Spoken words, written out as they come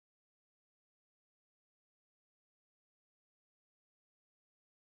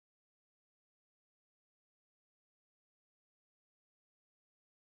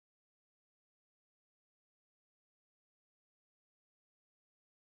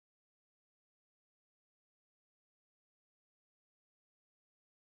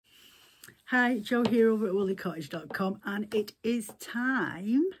Hi, Jo here over at woollycottage.com, and it is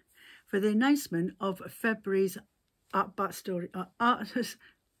time for the announcement of February's Art Bat Story.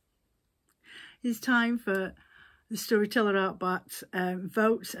 It's time for the Storyteller Art Bat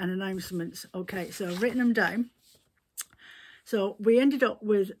votes and announcements. Okay, so I've written them down. So we ended up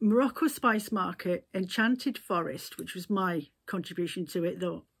with Morocco Spice Market, Enchanted Forest, which was my contribution to it,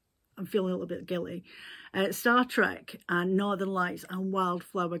 though I'm feeling a little bit guilty. Star Trek and Northern Lights and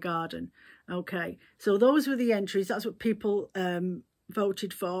Wildflower Garden. Okay, so those were the entries. That's what people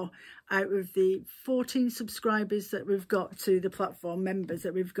voted for out of the 14 subscribers that we've got to the platform, members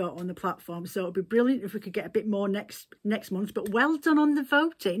that we've got on the platform. So it'd be brilliant if we could get a bit more next month. But well done on the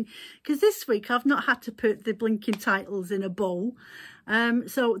voting, because this week I've not had to put the blinking titles in a bowl.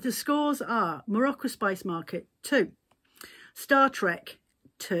 So the scores are Morocco Spice Market 2, Star Trek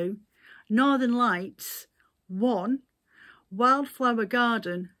 2, Northern Lights 1, Wildflower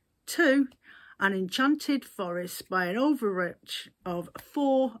Garden 2, and Enchanted Forest by an overreach of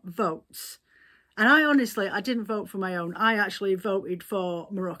 4 votes. And I didn't vote for my own. I actually voted for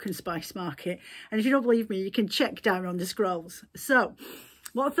Moroccan Spice Market. And if you don't believe me, you can check down on the scrolls. So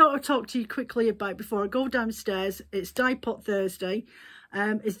what I thought I'd talk to you quickly about before I go downstairs, it's Dye Pot Thursday.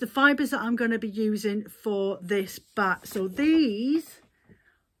 It's the fibres that I'm going to be using for this bat. So these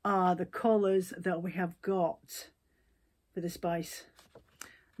are the colours that we have got for the spice.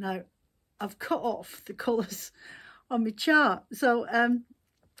 Now, I've cut off the colours on my chart, so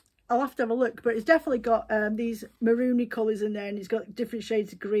I'll have to have a look, but it's definitely got these maroony colours in there, and it's got different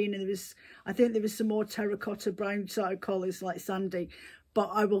shades of green, and I think there was some more terracotta brown sort of colours like sandy, but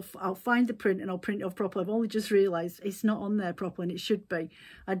I'll find the print and I'll print it off properly. I've only just realised it's not on there properly, and it should be.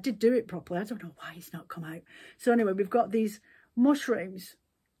 I did do it properly. I don't know why it's not come out. So anyway, we've got these mushrooms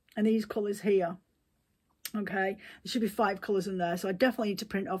and these colours here. Okay, there should be 5 colours in there, so I definitely need to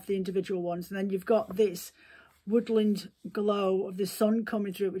print off the individual ones. And then you've got this woodland glow of the sun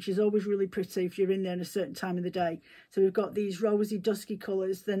coming through, which is always really pretty if you're in there at a certain time of the day. So we've got these rosy dusky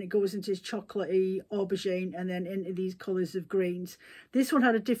colours, then it goes into this chocolatey aubergine, and then into these colours of greens. This one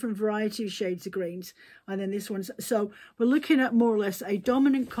had a different variety of shades of greens, and then this one's, so we're looking at more or less a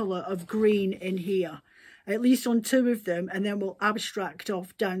dominant colour of green in here, at least on 2 of them, and then we'll abstract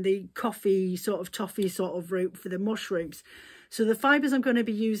off down the coffee sort of toffee sort of route for the mushrooms. So the fibres I'm going to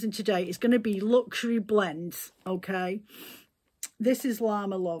be using today is going to be luxury blends. Okay, this is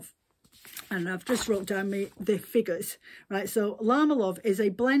Llama Love, and I've just wrote down the figures, right? So Llama Love is a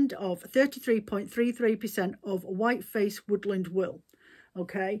blend of 33.33% of white face woodland wool.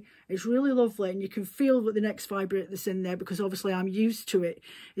 Okay, it's really lovely, and you can feel that the next fibre that's in there, because obviously I'm used to it,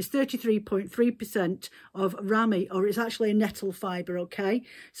 is 33.3% of ramie, or it's actually a nettle fibre. Okay,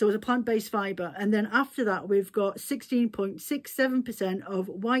 so it's a plant-based fibre. And then after that we've got 16.67% of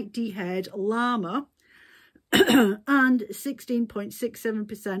white de-haired llama and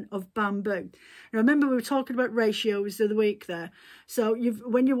 16.67% of bamboo. Now remember, we were talking about ratios of the week there. So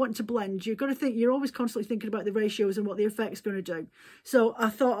when you want to blend, you've got to think, you're always constantly thinking about the ratios and what the effect's going to do. So I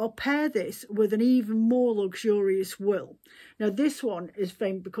thought I'll pair this with an even more luxurious wool. Now this one is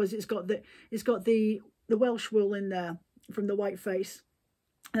famous because it's got the Welsh wool in there from the white face.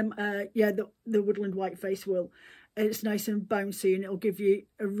 Yeah, the woodland white face wool. It's nice and bouncy, and it'll give you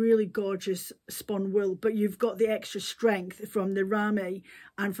a really gorgeous spun wool, but you've got the extra strength from the ramie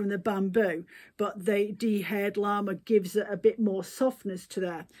and from the bamboo, but the de-haired llama gives it a bit more softness to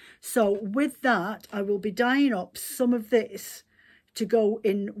there. So with that, I will be dyeing up some of this to go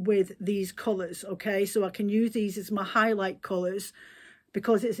in with these colours. Okay, so I can use these as my highlight colours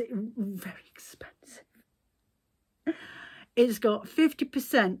because it's very expensive. It's got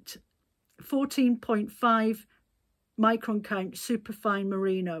 50%, 14.5 micron count Superfine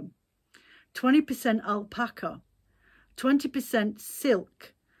Merino, 20% alpaca, 20%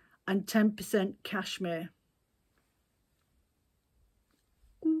 silk, and 10% cashmere.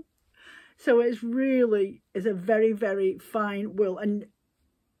 So it's a very, very fine wool. And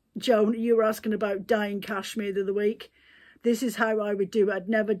Joan, you were asking about dyeing cashmere the other week. This is how I would do it. I'd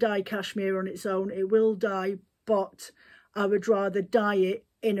never dye cashmere on its own. It will dye, but I would rather dye it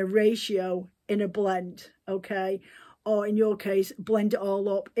in a ratio, in a blend, okay? Or in your case, blend it all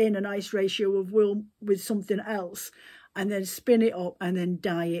up in a nice ratio of wool with something else, and then spin it up and then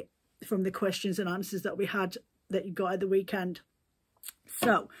dye it from the questions and answers that we had, that you got at the weekend.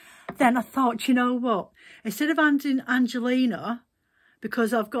 So then I thought, you know what, instead of adding Angelina,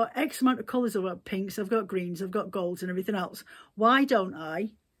 because I've got X amount of colours, I've got pinks, I've got greens, I've got golds and everything else, why don't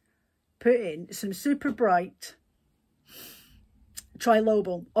I put in some super bright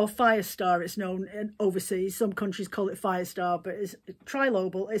Trilobal, or Firestar it's known in overseas. Some countries call it Firestar, but it's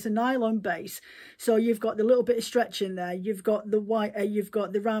Trilobal. It's a nylon base, so you've got the little bit of stretch in there, you've got the white, you've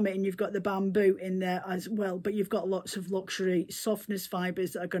got the ramie, and you've got the bamboo in there as well, but you've got lots of luxury softness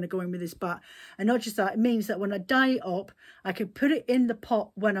fibres that are going to go in with this bat. And not just that, it means that when I dye it up, I can put it in the pot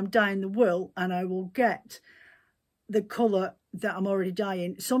when I'm dyeing the wool, and I will get the colour that I'm already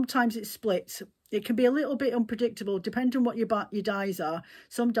dyeing. Sometimes it splits. It can be a little bit unpredictable depending on what your dyes are.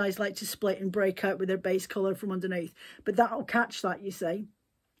 Some dyes like to split and break out with their base colour from underneath, but that'll catch that, you see.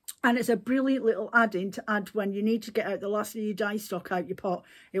 And it's a brilliant little add-in to add when you need to get out the last of your dye stock out your pot.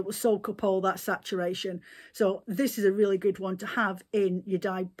 It will soak up all that saturation. So this is a really good one to have in your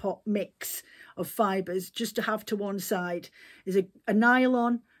dye pot mix of fibres, just to have to one side. Is a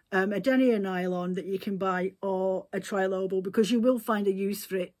nylon, a denier nylon that you can buy, or a Trilobal, because you will find a use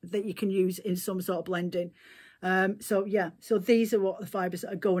for it that you can use in some sort of blending. So yeah, so these are what the fibres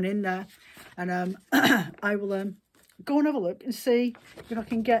that are going in there. And I will go and have a look and see if I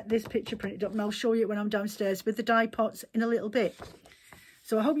can get this picture printed up, and I'll show you when I'm downstairs with the dye pots in a little bit.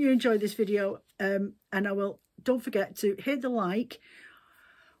 So I hope you enjoyed this video, and I will, don't forget to hit the like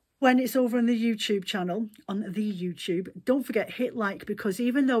when it's over on the YouTube channel, on the YouTube. Don't forget, hit like, because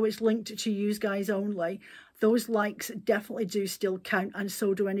even though it's linked to you guys only, those likes definitely do still count, and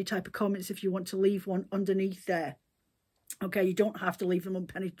so do any type of comments if you want to leave one underneath there. Okay, you don't have to leave them on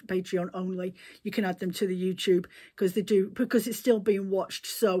Patreon only. You can add them to the YouTube, because they do, because it's still being watched.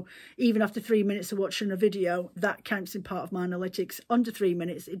 So even after 3 minutes of watching a video, that counts in part of my analytics. Under 3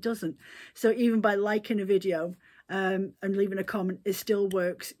 minutes, it doesn't. So even by liking a video and leaving a comment, it still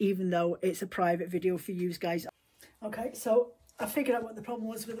works, even though it's a private video for you guys. Okay, so I figured out what the problem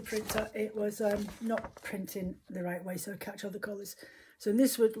was with the printer. It was not printing the right way, so I catch all the colours. So in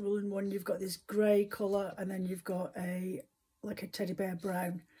this woolen one, you've got this grey colour, and then you've got like a teddy bear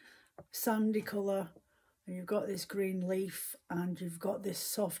brown, sandy colour, and you've got this green leaf, and you've got this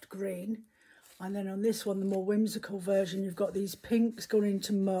soft green. And then on this one, the more whimsical version, you've got these pinks going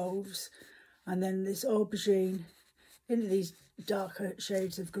into mauves, and then this aubergine into these darker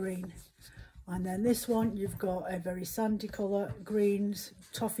shades of green. And then this one, you've got a very sandy colour, greens,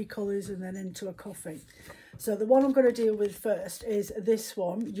 toffee colours, and then into a coffee. So the one I'm going to deal with first is this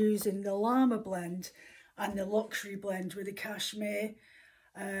one, using the llama blend and the luxury blend with the cashmere,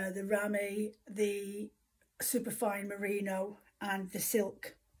 the ramie, the superfine merino, and the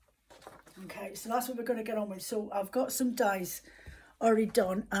silk. Okay, so that's what we're going to get on with. So I've got some dyes already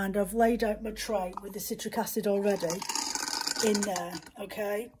done, and I've laid out my tray with the citric acid already in there.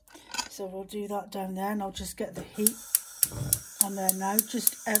 Okay, so we'll do that down there, and I'll just get the heat on there now,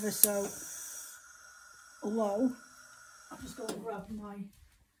 just ever so low. I'm just going to grab my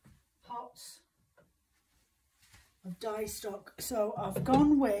pots of dye stock. So I've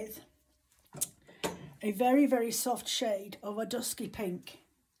gone with a very, very soft shade of a dusky pink.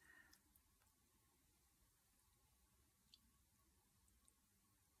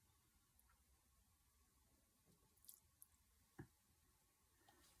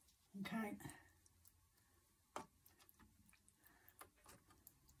 Okay.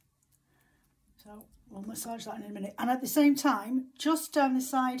 So we'll massage that in a minute. And at the same time, just down the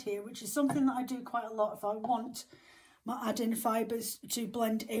side here, which is something that I do quite a lot if I want my add-in fibres to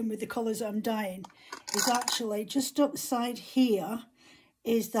blend in with the colours that I'm dyeing, is actually just up the side here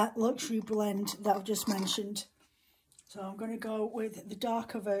is that luxury blend that I've just mentioned. So I'm going to go with the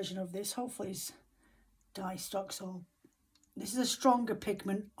darker version of this. Hopefully it's dye stock. So this is a stronger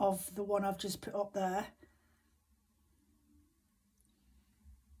pigment of the one I've just put up there.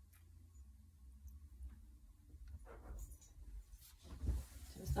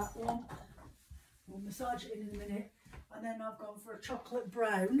 So it's that one. We'll massage it in a minute. And then I've gone for a chocolate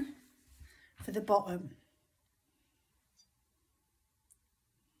brown for the bottom.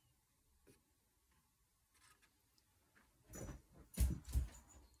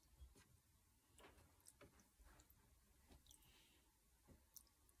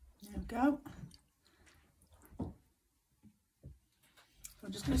 There we go.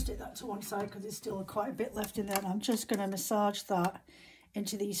 I'm just going to stick that to one side because there's still quite a bit left in there, and I'm just going to massage that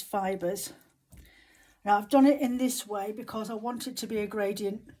into these fibres. Now I've done it in this way because I want it to be a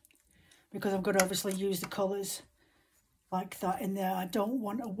gradient, because I'm going to obviously use the colours like that in there. I don't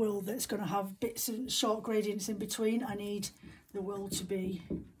want a wool that's going to have bits of short gradients in between. I need the wool to be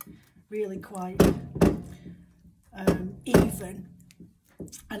really quite even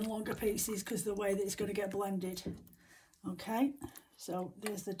and longer pieces, because the way that it's going to get blended. Okay, so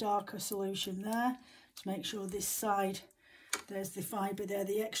there's the darker solution there. Just make sure this side, there's the fibre there,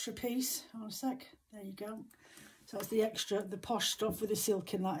 the extra piece. Hold on a sec. There you go. So that's the extra, the posh stuff with the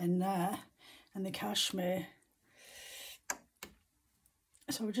silk in that in there, and the cashmere.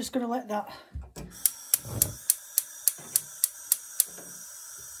 So we're just going to let that,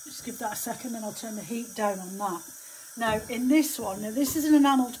 just give that a second, then I'll turn the heat down on that. Now in this one, now this is an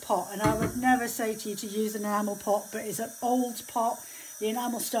enamelled pot, and I would never say to you to use an enamel pot, but it's an old pot. The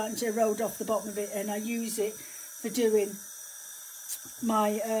enamel's starting to erode off the bottom of it, and I use it for doing my,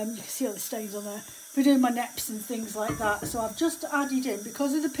 you can see all the stains on there, for doing my neps and things like that. So I've just added in,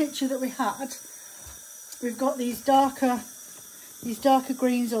 because of the picture that we had, we've got these darker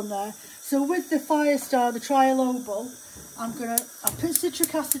greens on there. So with the Firestar, the Trilobal, I put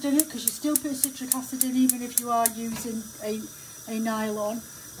citric acid in it, because you still put citric acid in even if you are using a nylon.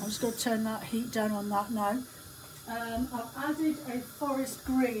 I'm just going to turn that heat down on that now. I've added a forest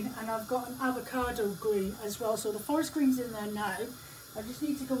green, and I've got an avocado green as well. So the forest green's in there now. I just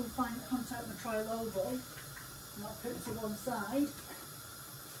need to go and find contact with Trilobal, and I'll put it to one side.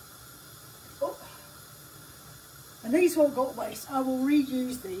 Oh. And these won't go to waste. I will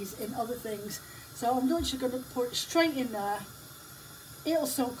reuse these in other things. So I'm actually going to put it straight in there. It'll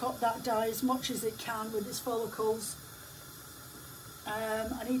soak up that dye as much as it can with its follicles.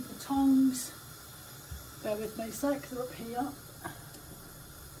 I need the tongs. Bear with me a sec, they're up here.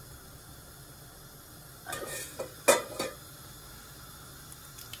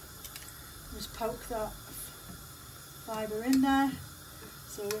 Just poke that fibre in there.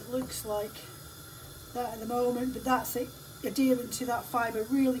 So it looks like that at the moment, but that's it, adhering to that fibre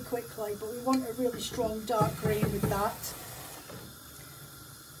really quickly, but we want a really strong dark green with that.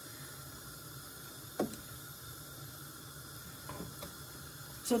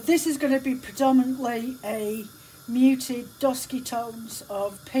 So this is going to be predominantly a muted dusky tones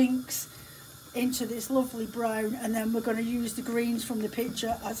of pinks into this lovely brown, and then we're going to use the greens from the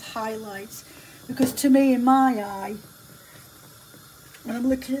picture as highlights, because to me, in my eye, when I'm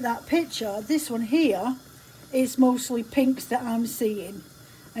looking at that picture, this one here is mostly pinks that I'm seeing,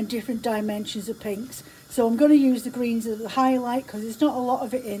 and different dimensions of pinks. So I'm going to use the greens as the highlight, because there's not a lot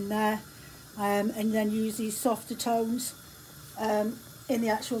of it in there, and then use these softer tones in the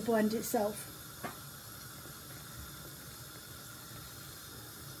actual blend itself.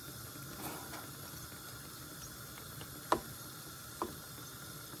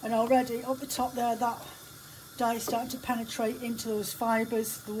 And already up the top there, that dye is starting to penetrate into those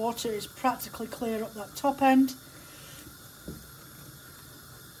fibres. The water is practically clear up that top end.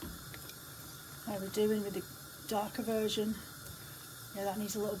 How we're doing with the darker version. Yeah, that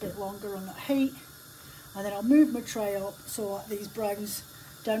needs a little bit longer on that heat. And then I'll move my tray up so that these browns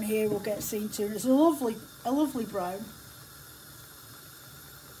down here will get seen too. And it's a lovely brown.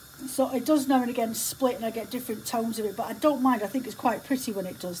 So it does now and again split, and I get different tones of it, but I don't mind. I think it's quite pretty when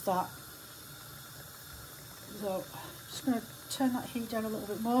it does that. So I'm just going to turn that heat down a little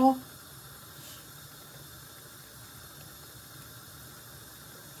bit more.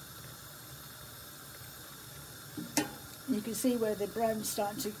 And you can see where the brown's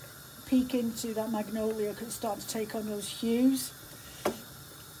starting to peek into that magnolia, because it's starting to take on those hues.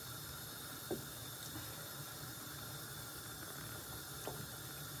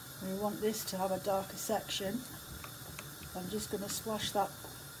 We want this to have a darker section. I'm just going to splash that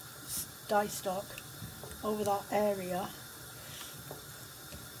dye stock over that area.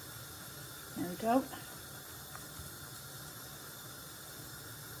 There we go.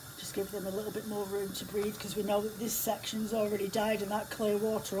 Just give them a little bit more room to breathe, because we know that this section's already dyed in that clear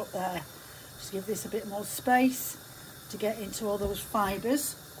water up there. Just give this a bit more space to get into all those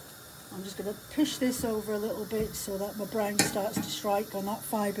fibres. I'm just going to push this over a little bit so that my brown starts to strike on that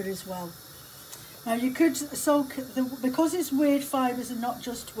fibre as well. Now you could soak, because it's weird fibres and not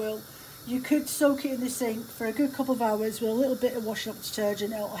just wool, you could soak it in the sink for a good couple of hours with a little bit of washing up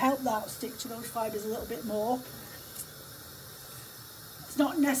detergent. It'll help that stick to those fibres a little bit more. It's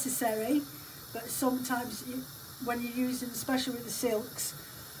not necessary, but sometimes when you're using, especially with the silks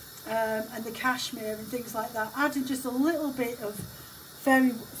and the cashmere and things like that, adding just a little bit of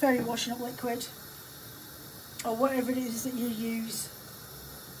fairy washing up liquid, or whatever it is that you use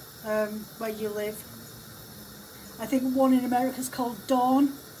where you live. I think one in America is called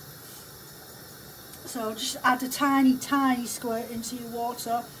Dawn. So just add a tiny squirt into your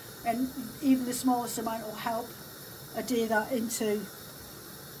water, and even the smallest amount will help adhere that into.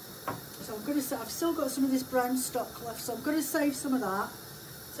 So I'm going to, I've still got some of this brown stock left, so I'm going to save some of that,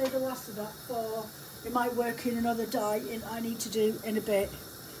 save the last of that for, it might work in another dye I need to do in a bit.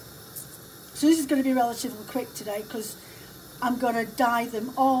 So this is going to be relatively quick today, because I'm going to dye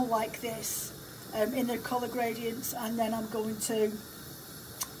them all like this in their colour gradients, and then I'm going to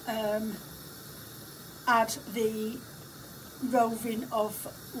add the roving of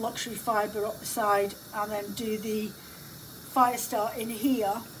luxury fibre up the side, and then do the fire start in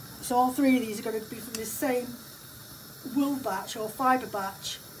here. So all three of these are going to be from the same wool batch or fibre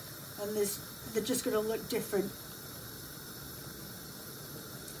batch, and they're just going to look different.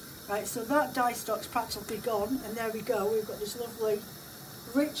 Right, so that dye stock's practically gone, and there we go, we've got this lovely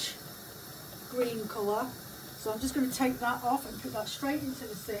rich green colour. So I'm just going to take that off and put that straight into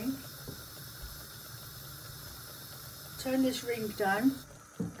the sink. Turn this ring down,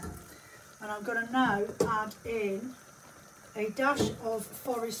 and I'm going to now add in a dash of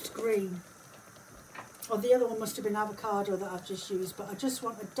forest green. Or the other one must have been avocado that I've just used, but I just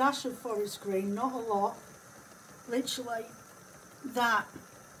want a dash of forest green, not a lot, literally that.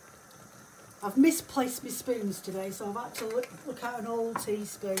 I've misplaced my spoons today, so I've had to look at an old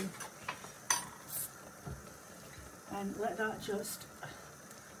teaspoon and let that just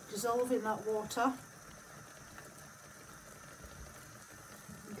dissolve in that water.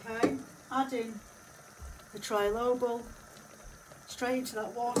 Okay, add in the Trilobal straight into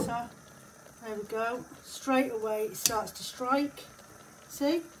that water. There we go. Straight away it starts to strike.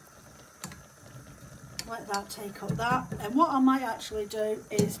 See? Let that take up that. And what I might actually do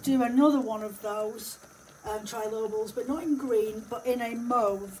is do another one of those Trilobals, but not in green, but in a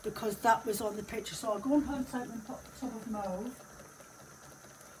mauve, because that was on the picture. So I'll go and take my tub of mauve.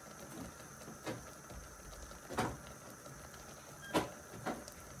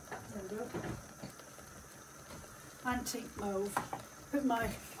 There we go. Antique mauve. Put my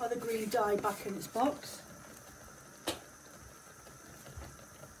other green dye back in its box.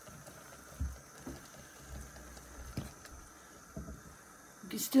 You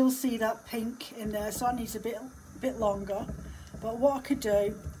can still see that pink in there, so that needs a bit longer. But what I could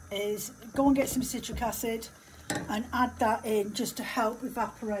do is go and get some citric acid and add that in just to help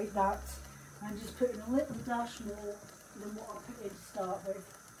evaporate that, and just put in a little dash more than what I put in to start with.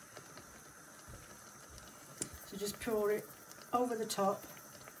 So just pour it over the top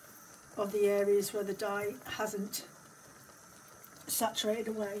of the areas where the dye hasn't saturated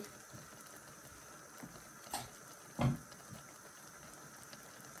away.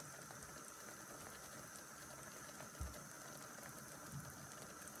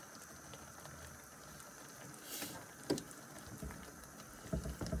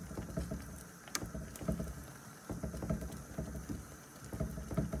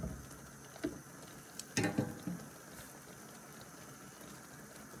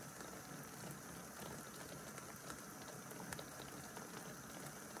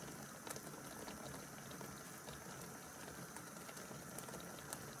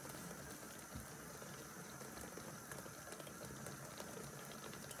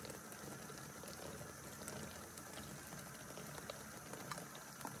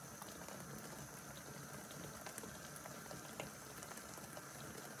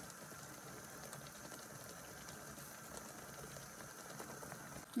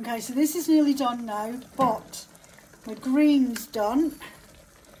 Okay, so this is nearly done now, but my green's done.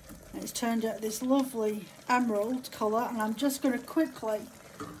 It's turned out this lovely emerald colour, and I'm just going to quickly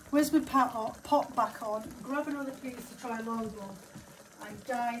whiz my pot back on, grab another piece of Trilobal and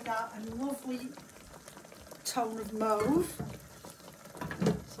dye that a lovely tone of mauve.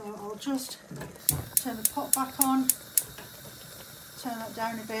 So I'll just turn the pot back on, turn that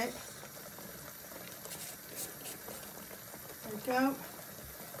down a bit. There we go.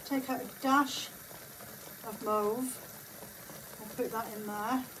 Take out a dash of mauve and put that in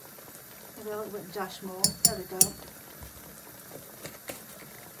there. Maybe a little bit of dash more. There we go.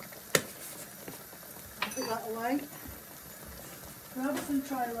 I'll put that away. Grab some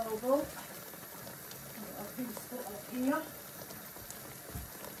Trilobal. A piece put up here.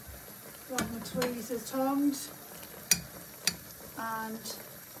 Grab my tweezers tongs and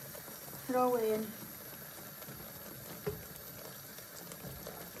throw in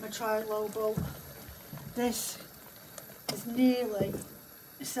my Trilobal. This is nearly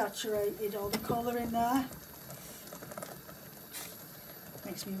saturated all the colour in there.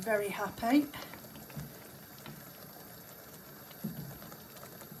 Makes me very happy.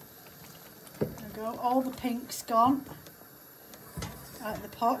 There we go, all the pink's gone out of the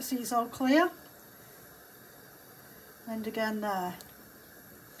pot, see it's all clear. And again there.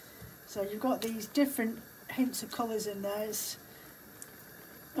 So you've got these different hints of colours in there.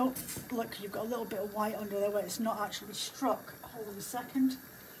 Oh, look, you've got a little bit of white under there where it's not actually struck. Hold on a second.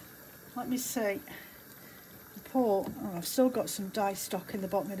 Let me see. Oh, I've still got some dye stock in the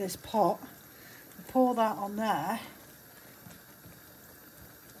bottom of this pot. Pour that on there.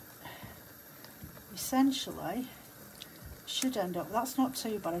 Essentially, should end up, that's not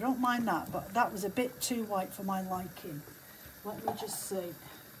too bad, I don't mind that, but that was a bit too white for my liking. Let me just see.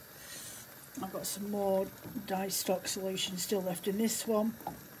 I've got some more dye stock solution still left in this one.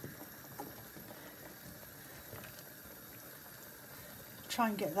 Try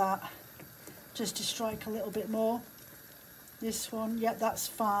and get that just to strike a little bit more. This one, yep, that's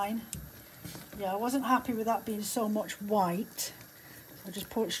fine. Yeah, I wasn't happy with that being so much white. So I just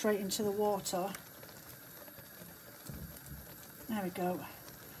pour it straight into the water. There we go.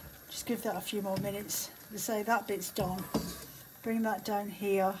 Just give that a few more minutes. To say that bit's done. Bring that down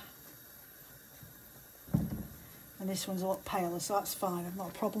here. And this one's a lot paler, so that's fine. I've not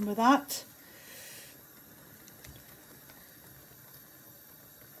a problem with that.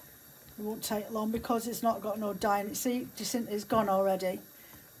 It won't take long because it's not got no dye in it. See, it's gone already.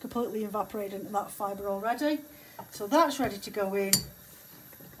 Completely evaporated into that fibre already. So that's ready to go in.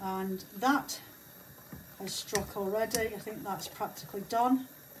 And that has struck already. I think that's practically done.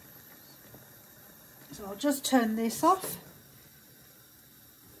 So I'll just turn this off.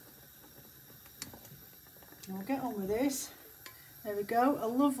 And we'll get on with this. There we go. A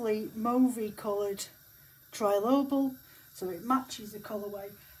lovely mauvey coloured Trilobal. So it matches the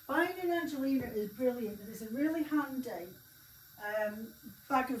colourway. Finding Angelina is brilliant. It's a really handy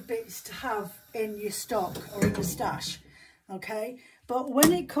bag of bits to have in your stock or in your stash. Okay. But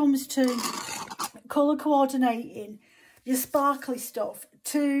when it comes to colour coordinating your sparkly stuff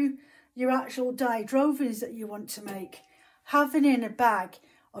to your actual dye drovings that you want to make, having in a bag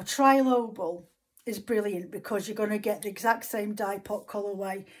a Trilobal is brilliant because you're going to get the exact same dye pot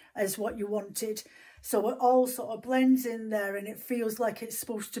colourway as what you wanted. So it all sort of blends in there and it feels like it's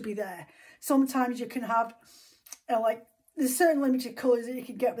supposed to be there. Sometimes you can have, like, there's certain limited colours that you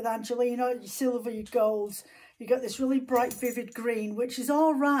can get with Angelina, your silver, your golds. You get this really bright, vivid green, which is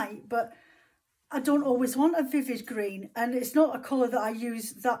all right, but I don't always want a vivid green. And it's not a colour that I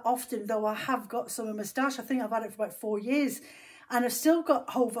use that often, though I have got some in my stash. I think I've had it for about 4 years. And I've still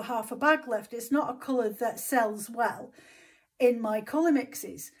got over half a bag left. It's not a colour that sells well in my colour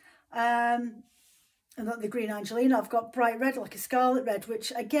mixes. And not the green Angelina, I've got bright red, like a scarlet red,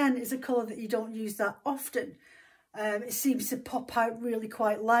 which again is a colour that you don't use that often. It seems to pop out really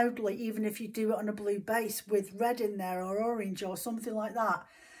quite loudly, even if you do it on a blue base with red in there or orange or something like that.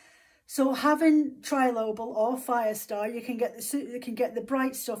 So having Trilobal or Firestar, you can get the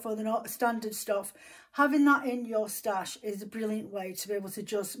bright stuff or the not standard stuff. Having that in your stash is a brilliant way to be able to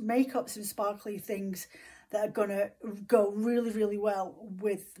just make up some sparkly things that are going to go really, really well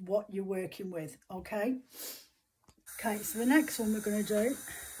with what you're working with, okay? Okay, so the next one we're going to do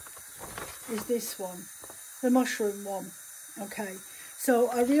is this one, the mushroom one, okay? So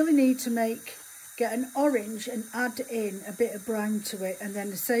I really need to get an orange and add in a bit of brown to it, and then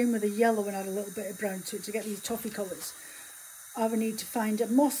the same with the yellow and add a little bit of brown to it to get these toffee colours. I will need to find a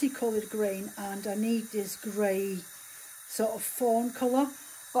mossy coloured green, and I need this grey sort of fawn colour,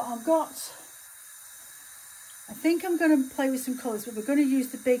 but I think I'm going to play with some colours, but we're going to use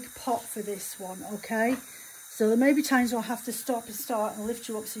the big pot for this one, okay? So there may be times where I'll have to stop and start and lift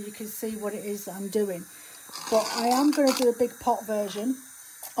you up so you can see what it is that I'm doing. But I am going to do a big pot version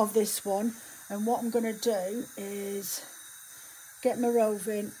of this one. And what I'm going to do is get my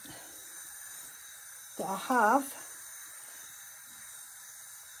roving that I have.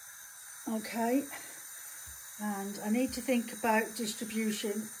 Okay. And I need to think about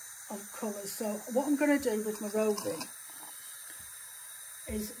distribution of colours. So what I'm going to do with my roving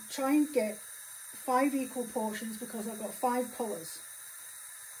is try and get 5 equal portions because I've got 5 colours.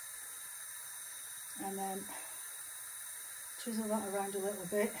 And then chisel that around a little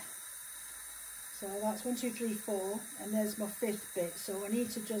bit. So that's 1, 2, 3, 4, and there's my 5th bit. So I need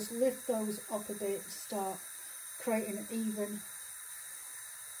to just lift those up a bit to start creating an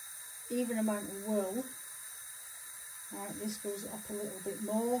even amount of wool. Right, this goes up a little bit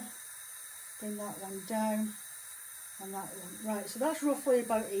more. Bring that one down, and that one. Right, so that's roughly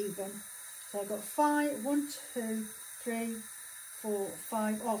about even. So I've got 1, 2, 3, 4,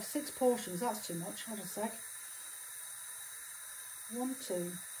 5. Oh, 6 portions. That's too much. Hold on a sec. 1,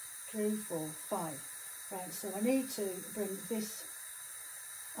 2, 3, 4, 5. Right, so I need to bring this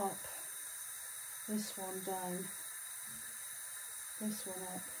up, this one down, this one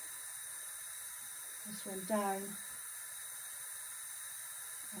up, this one down,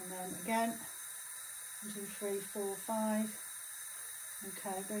 and then again 1, 2, 3, 4, 5.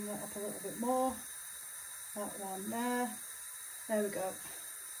 Okay, bring that up a little bit more. That one there. There we go.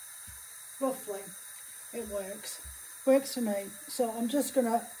 Roughly, it works. Works for me. So I'm just going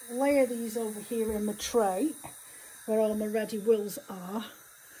to layer these over here in my tray where all my ready wools are.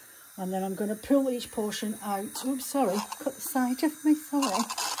 And then I'm going to pull each portion out. Oops, sorry, cut the side of me, sorry.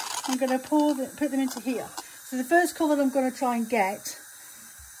 I'm going to put them into here. So the first colour I'm going to try and get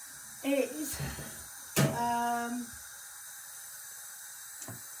is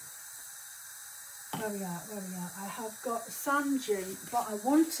where we are. I have got Sanji, but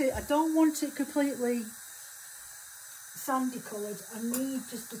I don't want it completely sandy coloured. I need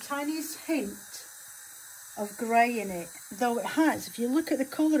just the tiniest hint of grey in it, though it has, if you look at the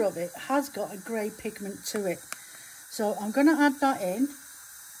colour of it, has got a grey pigment to it. So I'm going to add that in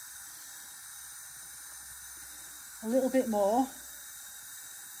a little bit more.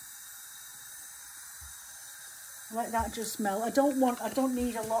 Let that just melt. I don't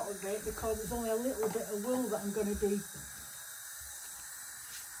need a lot of it because there's only a little bit of wool that I'm going to be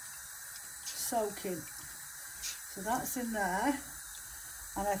soaking. So that's in there.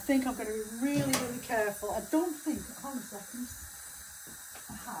 And I think I'm going to be really, really careful. I don't think, hold on a second,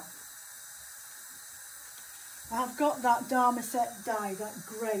 I have got that Darmaset dye, that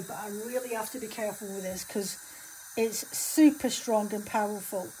grey, but I really have to be careful with this because it's super strong and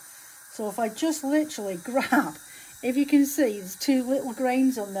powerful. So if I just literally grab, if you can see, there's two little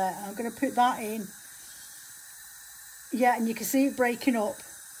grains on there, and I'm going to put that in. Yeah, and you can see it breaking up.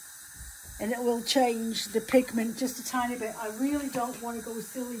 And it will change the pigment just a tiny bit. I really don't want to go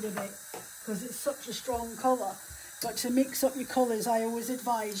silly with it because it's such a strong colour. But to mix up your colours, I always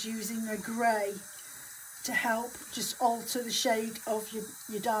advise using a grey to help just alter the shade of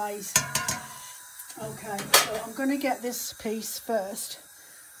your dyes. Okay, so I'm going to get this piece first.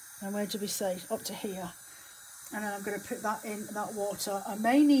 And where do we say? Up to here. And then I'm going to put that in that water. I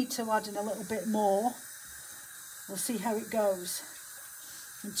may need to add in a little bit more. We'll see how it goes.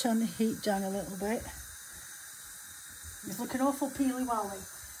 And turn the heat down a little bit. It's looking awful peely-wally.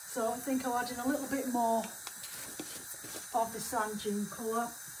 So I think I'll add in a little bit more of the sand dune colour.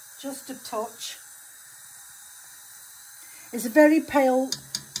 Just a touch. It's a very pale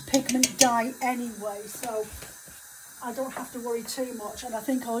pigment dye anyway, so I don't have to worry too much. And I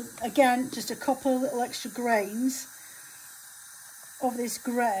think I'll, again, just a couple of little extra grains of this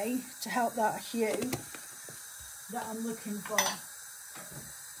grey to help that hue that I'm looking for.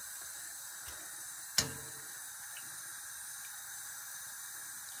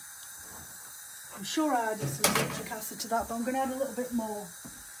 I'm sure I added some citric acid to that, but I'm going to add a little bit more.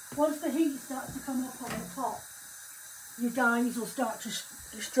 Once the heat starts to come up on the top, your dyes will start to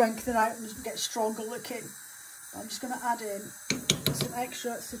strengthen out and get stronger looking. I'm just going to add in some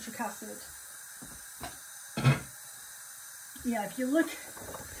extra citric acid. Yeah, if you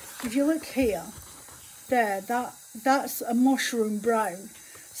look here, there, that's a mushroom brown.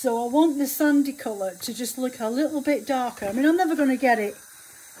 So I want the sandy colour to just look a little bit darker. I mean, I'm never going to get it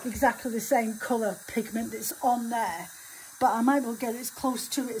exactly the same colour pigment that's on there, but I might well get as close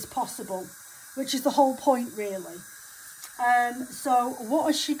to it as possible, which is the whole point really. So what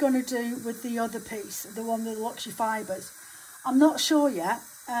is she going to do with the other piece, the one with the luxury fibres? I'm not sure yet.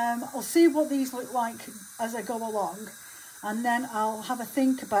 I'll see what these look like as I go along, and then I'll have a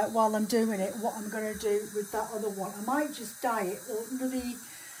think about, while I'm doing it, what I'm going to do with that other one. I might just dye it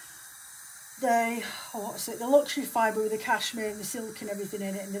the luxury fibre with the cashmere and the silk and everything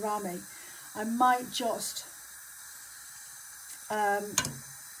in it, and the ramie. I might just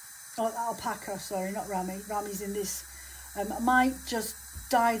alpaca, sorry, not ramie. Ramie's in this. I might just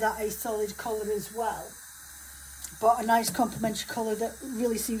dye that a solid colour as well, but a nice complementary colour that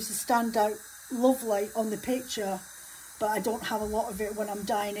really seems to stand out lovely on the picture, but I don't have a lot of it when I'm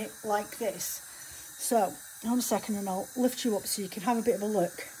dyeing it like this. So hold on a second and I'll lift you up so you can have a bit of a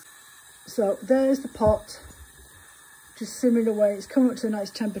look. So there's the pot, just simmering away. It's coming up to a nice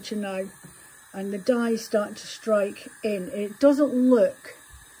temperature now, and the dye is starting to strike in. It doesn't look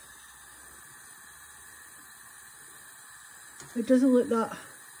that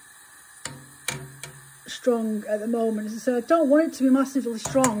strong at the moment. So I don't want it to be massively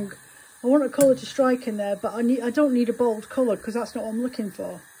strong. I want a colour to strike in there, but I don't need a bold colour because that's not what I'm looking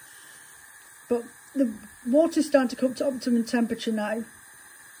for. But the water's starting to come to optimum temperature now.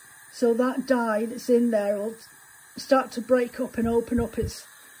 So that dye that's in there will start to break up and open up its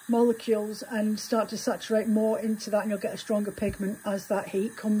molecules and start to saturate more into that, and you'll get a stronger pigment as that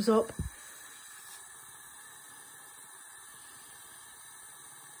heat comes up.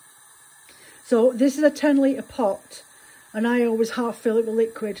 So this is a 10-litre pot, and I always half fill it with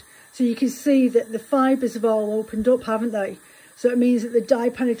liquid. So you can see that the fibres have all opened up, haven't they? So it means that the dye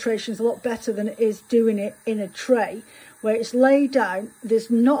penetration is a lot better than it is doing it in a tray, where it's laid down,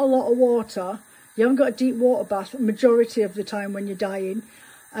 there's not a lot of water, you haven't got a deep water bath majority of the time when you're dyeing.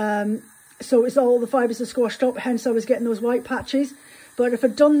 So it's all the fibres are squashed up, hence I was getting those white patches. But if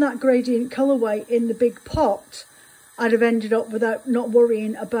I'd done that gradient colourway in the big pot, I'd have ended up without not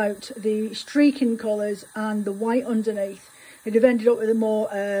worrying about the streaking colours and the white underneath. It'd have ended up with a more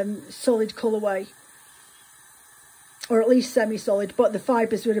solid colourway, or at least semi-solid, but the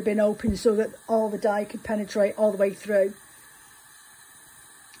fibres would have been open so that all the dye could penetrate all the way through.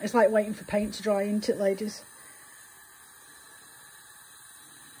 It's like waiting for paint to dry, isn't it, ladies?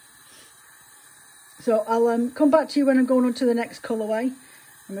 So I'll come back to you when I'm going on to the next colourway, and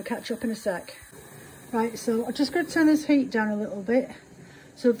we'll catch up in a sec. Right, so I'm just going to turn this heat down a little bit.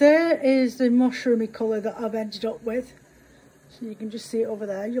 So there is the mushroomy colour that I've ended up with. So you can just see it over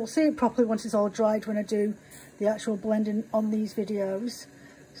there. You'll see it properly once it's all dried when I do the actual blending on these videos.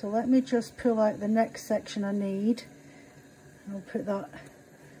 So let me just pull out the next section I need. I'll put that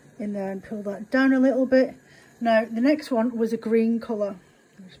in there and pull that down a little bit. Now the next one was a green colour.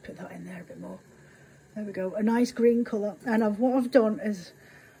 I'll just put that in there a bit more. There we go, a nice green colour. And what I've done is,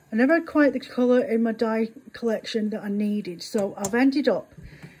 I never had quite the colour in my dye collection that I needed. So I've ended up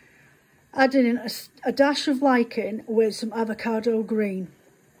adding in a dash of lichen with some avocado green.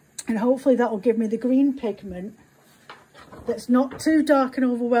 And hopefully that will give me the green pigment that's not too dark and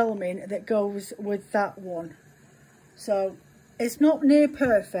overwhelming that goes with that one. So it's not near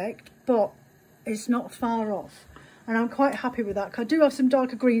perfect, but it's not far off. And I'm quite happy with that, because I do have some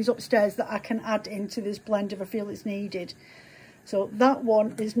darker greens upstairs that I can add into this blend if I feel it's needed. So that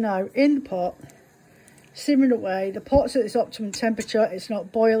one is now in the pot, simmering away. The pot's at its optimum temperature. It's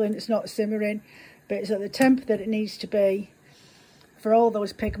not boiling, it's not simmering, but it's at the temp that it needs to be for all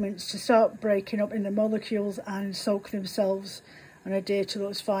those pigments to start breaking up in the molecules and soak themselves and adhere to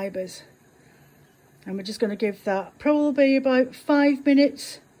those fibres. And we're just going to give that probably about 5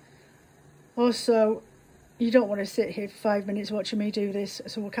 minutes or so. You don't want to sit here for 5 minutes watching me do this,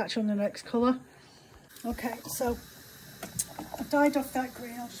 so we'll catch on the next colour. Okay, so I've dyed off that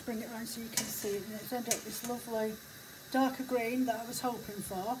green. I'll just bring it around so you can see it. And it's ended up this lovely darker green that I was hoping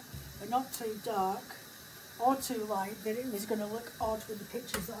for, but not too dark or too light that it was going to look odd with the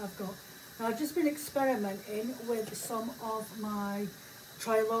pictures that I've got. Now I've just been experimenting with some of my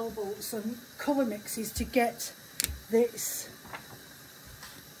Trilobal, some colour mixes to get this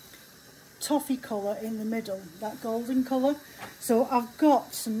toffee colour in the middle, that golden colour. So I've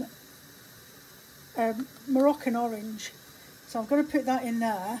got some Moroccan orange, so I'm going to put that in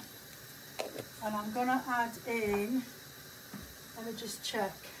there, and I'm going to add in, let me just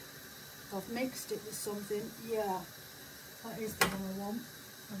check, I've mixed it with something. Yeah, that is the one I want.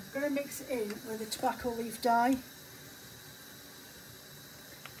 I'm going to mix it in with a tobacco leaf dye,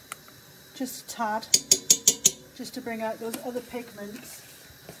 just a tad, just to bring out those other pigments.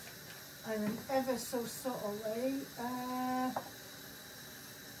 And then ever so subtly, a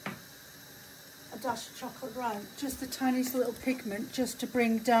dash of chocolate brown, just the tiniest little pigment, just to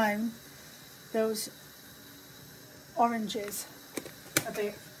bring down those oranges a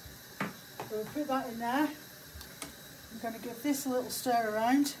bit. So we'll put that in there. I'm going to give this a little stir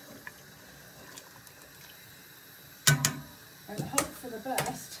around and hope for the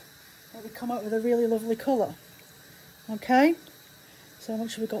best that we come out with a really lovely colour. Okay. So how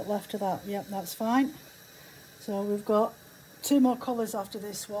much have we got left of that? Yep, that's fine. So we've got 2 more colours after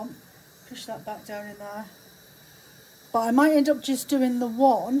this one. Push that back down in there. But I might end up just doing the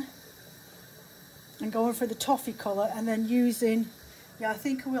one and going for the toffee colour and then using, yeah, I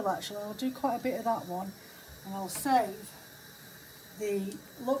think I will actually. I'll do quite a bit of that one, and I'll save the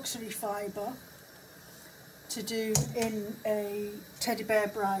luxury fibre to do in a teddy bear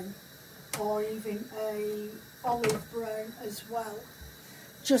brown or even a olive brown as well,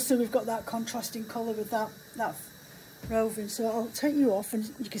 just so we've got that contrasting colour with that roving. So I'll take you off and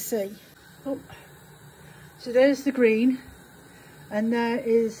you can see. Oh, so there's the green, and there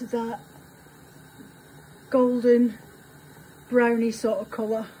is that golden browny sort of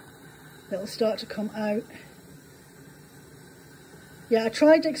colour that'll start to come out. Yeah, I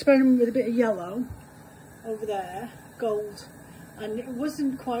tried experimenting with a bit of yellow over there, gold, and it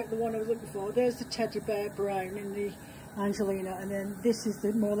wasn't quite the one I was looking for. There's the teddy bear brown in the Angelina, and then this is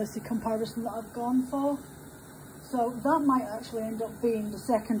the more or less the comparison that I've gone for. So that might actually end up being the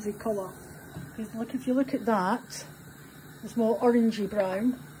secondary colour. Because look, if you look at that, it's more orangey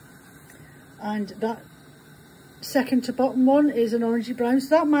brown, and that second to bottom one is an orangey brown.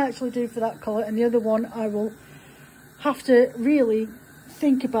 So that might actually do for that colour, and the other one I will have to really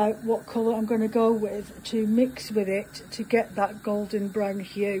think about what colour I'm going to go with to mix with it to get that golden brown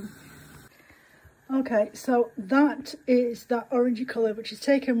hue. Okay, so that is that orangey colour, which is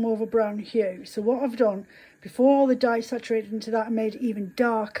taken more of a brown hue. So what I've done, before all the dye saturated into that and made it even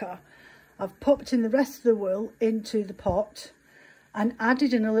darker, I've popped in the rest of the wool into the pot, and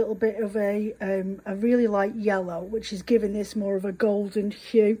added in a little bit of a really light yellow, which is giving this more of a golden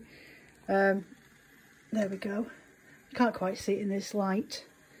hue. There we go. You can't quite see it in this light,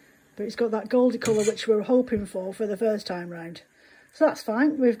 but it's got that goldy colour which we were hoping for the first time round. So that's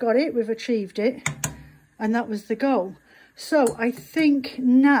fine, we've got it, we've achieved it, and that was the goal. So I think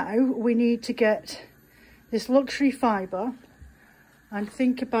now we need to get this luxury fibre and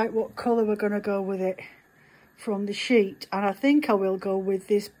think about what colour we're going to go with it from the sheet. And I think I will go with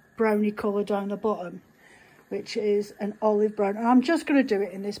this browny colour down the bottom, which is an olive brown. And I'm just going to do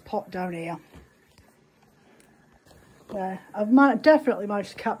it in this pot down here. There, I've definitely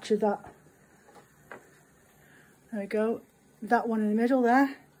managed to capture that. There we go. That one in the middle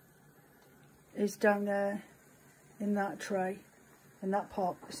there is down there in that tray, in that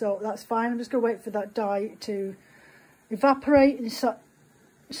pot. So that's fine. I'm just going to wait for that dye to evaporate and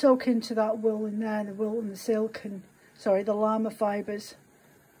soak into that wool in there, the wool and the silk, and sorry, the llama fibres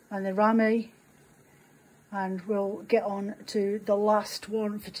and the ramie. And we'll get on to the last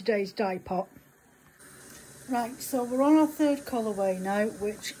one for today's dye pot. Right, so we're on our third colourway now,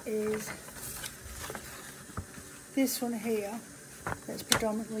 which is this one here. That's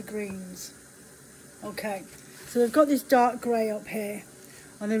predominantly greens. Okay, so we've got this dark grey up here,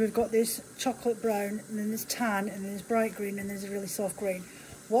 and then we've got this chocolate brown, and then there's tan, and then there's bright green, and there's a really soft green.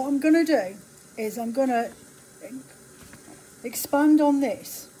 What I'm going to do is I'm going to expand on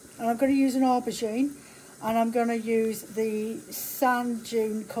this, and I'm going to use an aubergine, and I'm going to use the sand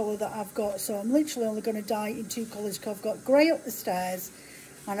dune colour that I've got. So I'm literally only going to dye in two colours, because I've got grey up the stairs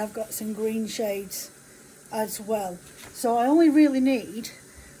and I've got some green shades as well. So I only really need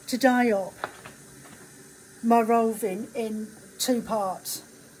to dye up my roving in two parts.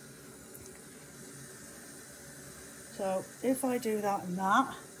 So if I do that and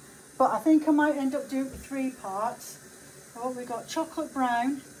that, but I think I might end up doing it with three parts. Oh, we've got chocolate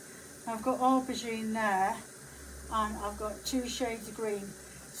brown, I've got aubergine there, and I've got two shades of green.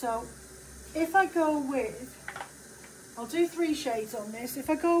 So if I go with, I'll do three shades on this. If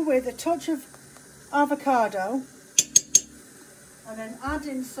I go with a touch of avocado and then add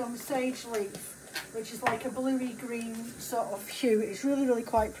in some sage leaf, which is like a bluey green sort of hue, it's really, really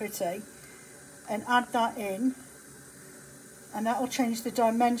quite pretty, and add that in, and that will change the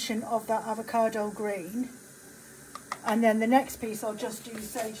dimension of that avocado green. And then the next piece I'll just do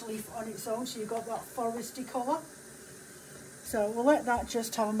sage leaf on its own, so you've got that foresty colour. So we'll let that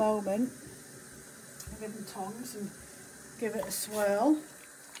just have a moment. I'll give them tongs and give it a swirl.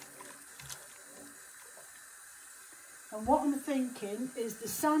 And what I'm thinking is the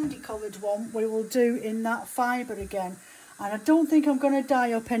sandy coloured one we will do in that fibre again. And I don't think I'm going to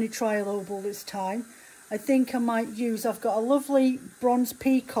dye up any Trilobal this time. I think I might use, I've got a lovely bronze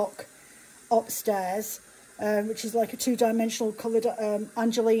peacock upstairs, which is like a two-dimensional coloured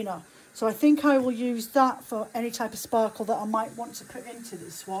Angelina. So I think I will use that for any type of sparkle that I might want to put into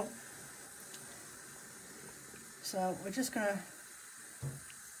this one. So we're just going to,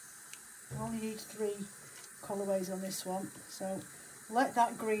 I only need three colourways on this one. So let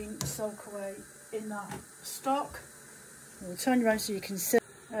that green soak away in that stock. We'll turn you around so you can see.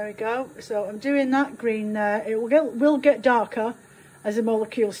 There we go. So I'm doing that green there. It will get darker as the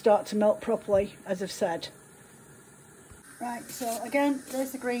molecules start to melt properly, as I've said. Right, so again,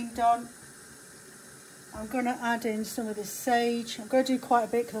 there's the green done. I'm going to add in some of this sage. I'm going to do quite a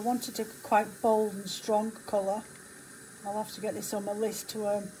bit because I wanted a quite bold and strong colour. I'll have to get this on my list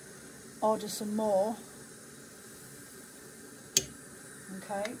to order some more.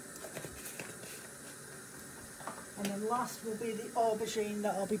 Okay. And then last will be the aubergine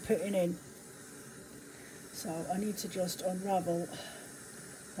that I'll be putting in. So I need to just unravel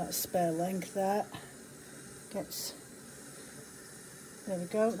that spare length there. There we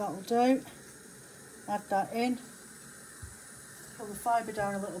go, that'll do. Add that in. Pull the fibre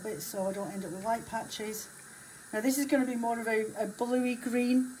down a little bit so I don't end up with white patches. Now this is going to be more of a bluey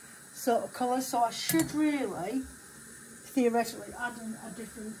green sort of colour, so I should really, theoretically, add in a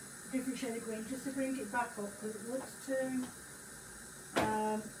different shade of green just to bring it back up, because it looks too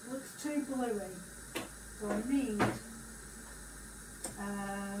bluey. So I need,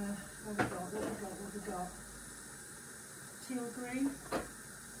 what have we got? Teal green,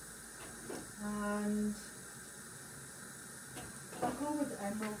 and I'll go with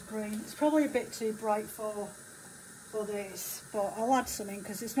emerald green. It's probably a bit too bright for this, but I'll add some in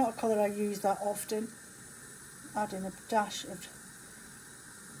because it's not a colour I use that often. Add in a dash of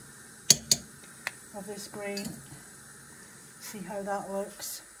this green. See how that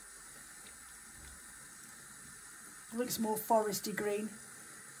looks. It looks more foresty green.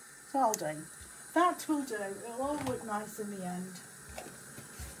 So that'll do. That will do. It'll all look nice in the end.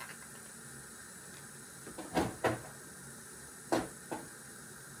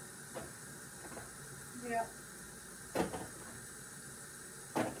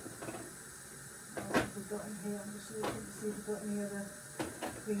 got in here. I'm just looking to see if we've got any other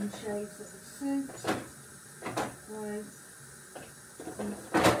green shades that would suit. Right.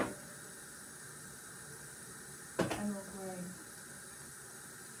 Emerald green.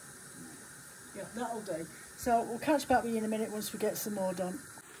 Yeah, that'll do. So we'll catch back with you in a minute once we get some more done.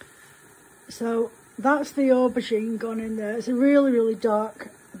 So that's the aubergine gone in there. It's a really, really dark,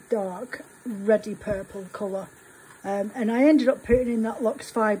 reddy purple colour. And I ended up putting in that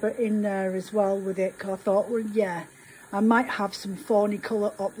Lux fibre in there as well with it, because I thought, well, yeah, I might have some fawny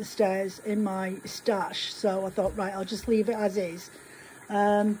colour up the stairs in my stash. So I thought, right, I'll just leave it as is.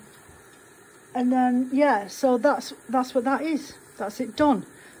 And then, yeah, so that's what that is. That's it done.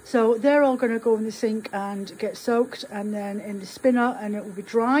 So they're all going to go in the sink and get soaked, and then in the spinner, and it will be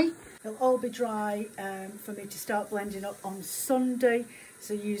dry. It'll all be dry for me to start blending up on Sunday.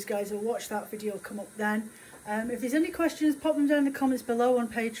 So you guys will watch that video come up then. If there's any questions, pop them down in the comments below on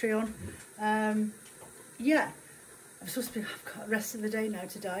Patreon. Yeah, I've got the rest of the day now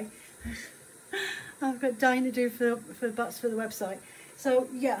today. I've got dyeing to do for the website. So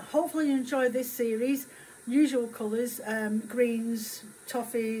yeah, hopefully you enjoy this series. Usual colours, greens,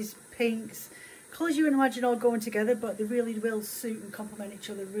 toffees, pinks, colours you would imagine all going together, but they really will suit and complement each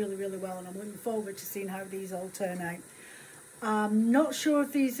other really, really well, and I'm looking forward to seeing how these all turn out. I'm not sure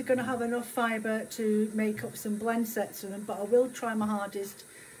if these are going to have enough fibre to make up some blend sets for them, but I will try my hardest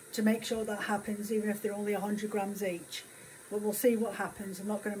to make sure that happens, even if they're only 100 grams each. But we'll see what happens. I'm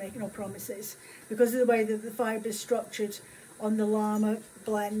not going to make no promises because of the way that the fibre is structured on the llama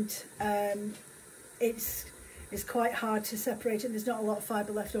blend. It's quite hard to separate it. There's not a lot of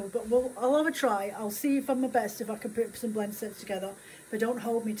fibre left over, but I'll have a try. I'll see if I'm my best if I can put some blend sets together, but don't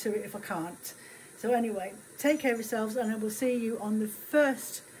hold me to it if I can't. So anyway, take care of yourselves, and I will see you on the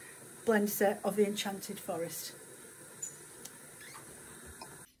first blend set of the Enchanted Forest.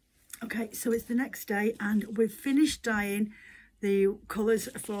 Okay, so it's the next day and we've finished dyeing the colours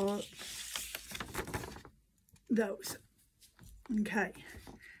for those. Okay,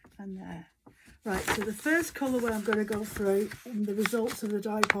 and there. Right, so the first colour where I'm going to go through and the results of the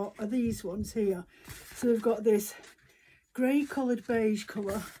dye pot are these ones here. So we've got this grey coloured beige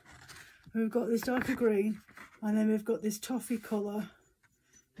colour, we've got this darker green, and then we've got this toffee colour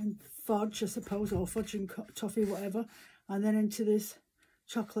and fudge, I suppose, or fudge and toffee, whatever, and then into this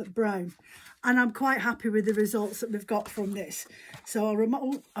chocolate brown. And I'm quite happy with the results that we've got from this. So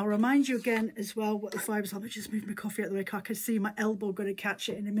I'll remind you again as well what the fibres are. Let me just move my coffee out of the way, I can see my elbow going to catch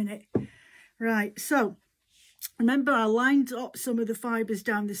it in a minute. Right, so remember I lined up some of the fibres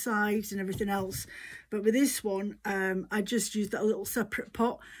down the sides and everything else, but with this one I just used that little separate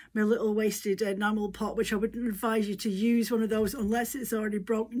pot, my little wasted enamel pot, which I wouldn't advise you to use one of those unless it's already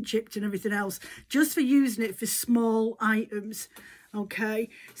broken, chipped and everything else, just for using it for small items. Okay,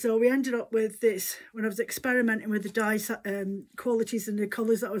 so we ended up with this when I was experimenting with the dye qualities and the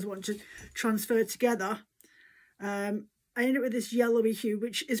colours that I was wanting to transfer together. I ended up with this yellowy hue,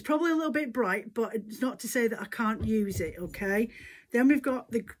 which is probably a little bit bright, but it's not to say that I can't use it, okay? Then we've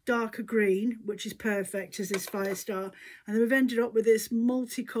got the darker green, which is perfect as this fire star. And then we've ended up with this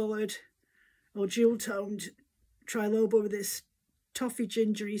multicoloured or dual-toned Trilobal with this toffee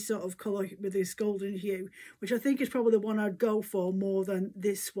gingery sort of colour with this golden hue, which I think is probably the one I'd go for more than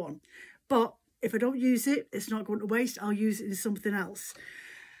this one. But if I don't use it, it's not going to waste. I'll use it in something else.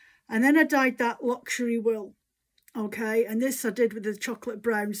 And then I dyed that luxury wool. Okay, and this I did with the chocolate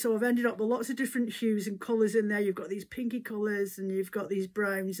brown, so I've ended up with lots of different hues and colours in there. You've got these pinky colours and you've got these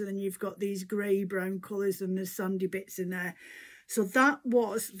browns, and then you've got these grey brown colours and the sandy bits in there. So that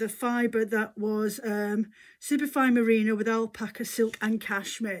was the fibre that was Superfine Merino with alpaca, silk and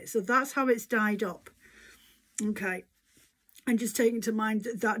cashmere. So that's how it's dyed up. Okay, and just taking to mind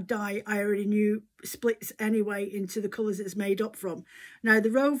that dye I already knew splits anyway into the colours it's made up from. Now the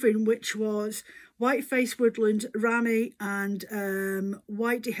roving, which was white face woodland, ramie and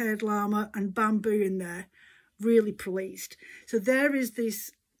white haired llama and bamboo in there, really pleased. So there is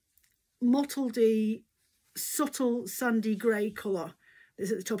this mottledy, subtle sandy grey colour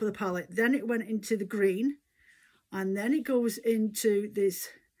that's at the top of the palette. Then it went into the green, and then it goes into this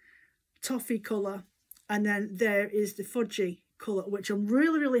toffee colour, and then there is the fudgy colour, which I'm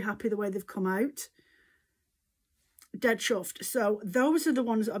really, really happy the way they've come out. Dead chuffed. So those are the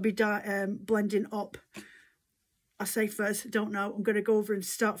ones I'll be blending up. I say first, don't know. I'm going to go over and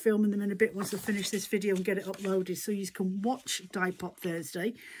start filming them in a bit once I finish this video and get it uploaded, so you can watch Dye Pop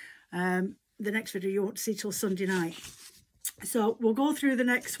Thursday. The next video you won't see till Sunday night. So we'll go through the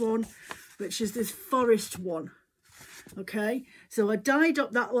next one, which is this forest one. Okay, so I dyed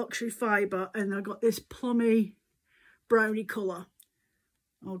up that luxury fibre and I got this plummy browny colour.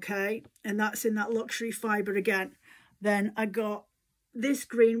 okay, and that's in that luxury fibre again. Then I got this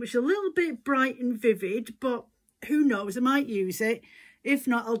green, which is a little bit bright and vivid, but who knows, I might use it. If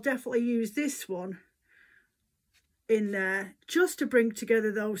not, I'll definitely use this one in there just to bring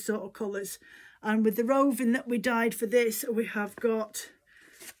together those sort of colours. And with the roving that we dyed for this, we have got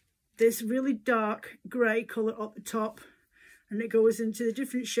this really dark grey colour up the top, and it goes into the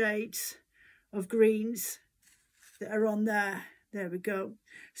different shades of greens that are on there. There we go.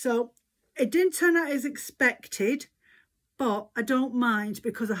 So it didn't turn out as expected, but I don't mind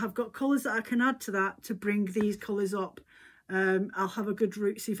because I have got colours that I can add to that to bring these colours up. I'll have a good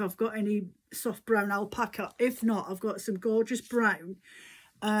route, see if I've got any soft brown alpaca. If not, I've got some gorgeous brown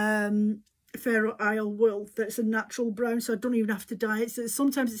Faroe Isle wool that's a natural brown, so I don't even have to dye it. So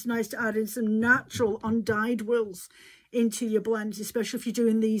sometimes it's nice to add in some natural undyed wools into your blends, especially if you're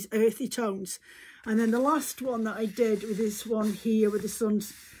doing these earthy tones. And then the last one that I did with this one here with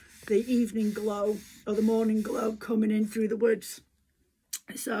the evening glow or the morning glow coming in through the woods.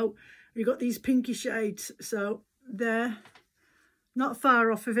 So we've got these pinky shades, so they're not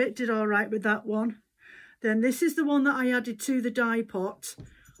far off of it, did all right with that one. Then this is the one that I added to the dye pot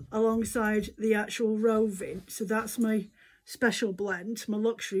alongside the actual roving. So that's my special blend, my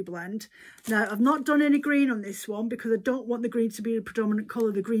luxury blend. Now I've not done any green on this one because I don't want the green to be a predominant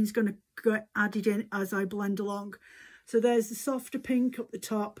colour. The green's going to get added in as I blend along. So there's the softer pink up the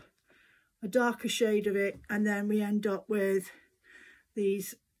top, a darker shade of it, and then we end up with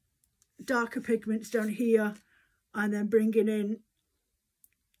these darker pigments down here, and then bringing in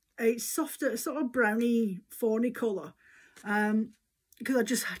a softer sort of browny fawny colour,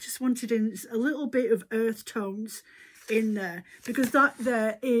 because I just wanted in a little bit of earth tones in there, because that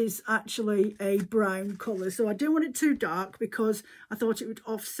there is actually a brown colour, so I didn't want it too dark because I thought it would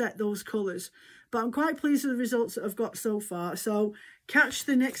offset those colours. But I'm quite pleased with the results that I've got so far. So catch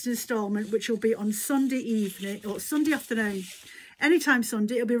the next instalment, which will be on Sunday evening or Sunday afternoon. Anytime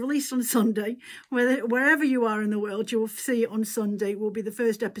Sunday, it'll be released on Sunday. Wherever you are in the world, you will see it on Sunday. It will be the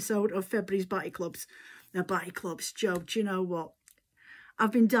first episode of February's Batty Clubs. Now, Batty Clubs, Joe, do you know what?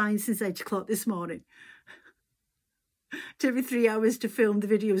 I've been dying since 8 o'clock this morning. Took me 3 hours to film the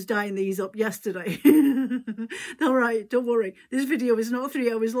videos, dyeing these up yesterday. All right, don't worry. This video is not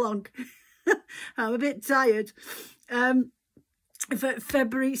 3 hours long. I'm a bit tired.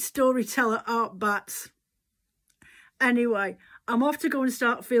 February storyteller art bats. Anyway, I'm off to go and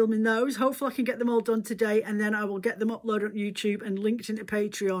start filming those. Hopefully I can get them all done today, and then I will get them uploaded on YouTube and linked into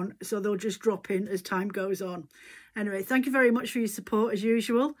Patreon, so they'll just drop in as time goes on. Anyway, thank you very much for your support as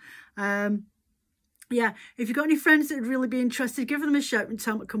usual. Yeah, if you've got any friends that would really be interested, give them a shout and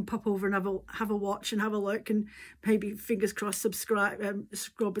tell them to come pop over and have a watch and have a look, and maybe, fingers crossed, subscribe,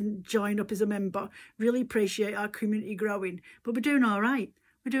 scrub and join up as a member. Really appreciate our community growing. But we're doing all right.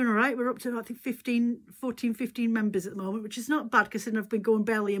 We're doing all right. We're up to, I think, 14, 15 members at the moment, which is not bad considering I've been going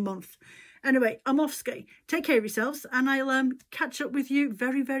barely a month. Anyway, I'm off ski. Take care of yourselves, and I'll catch up with you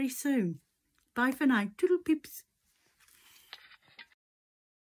very, very soon. Bye for now. Toodle peeps.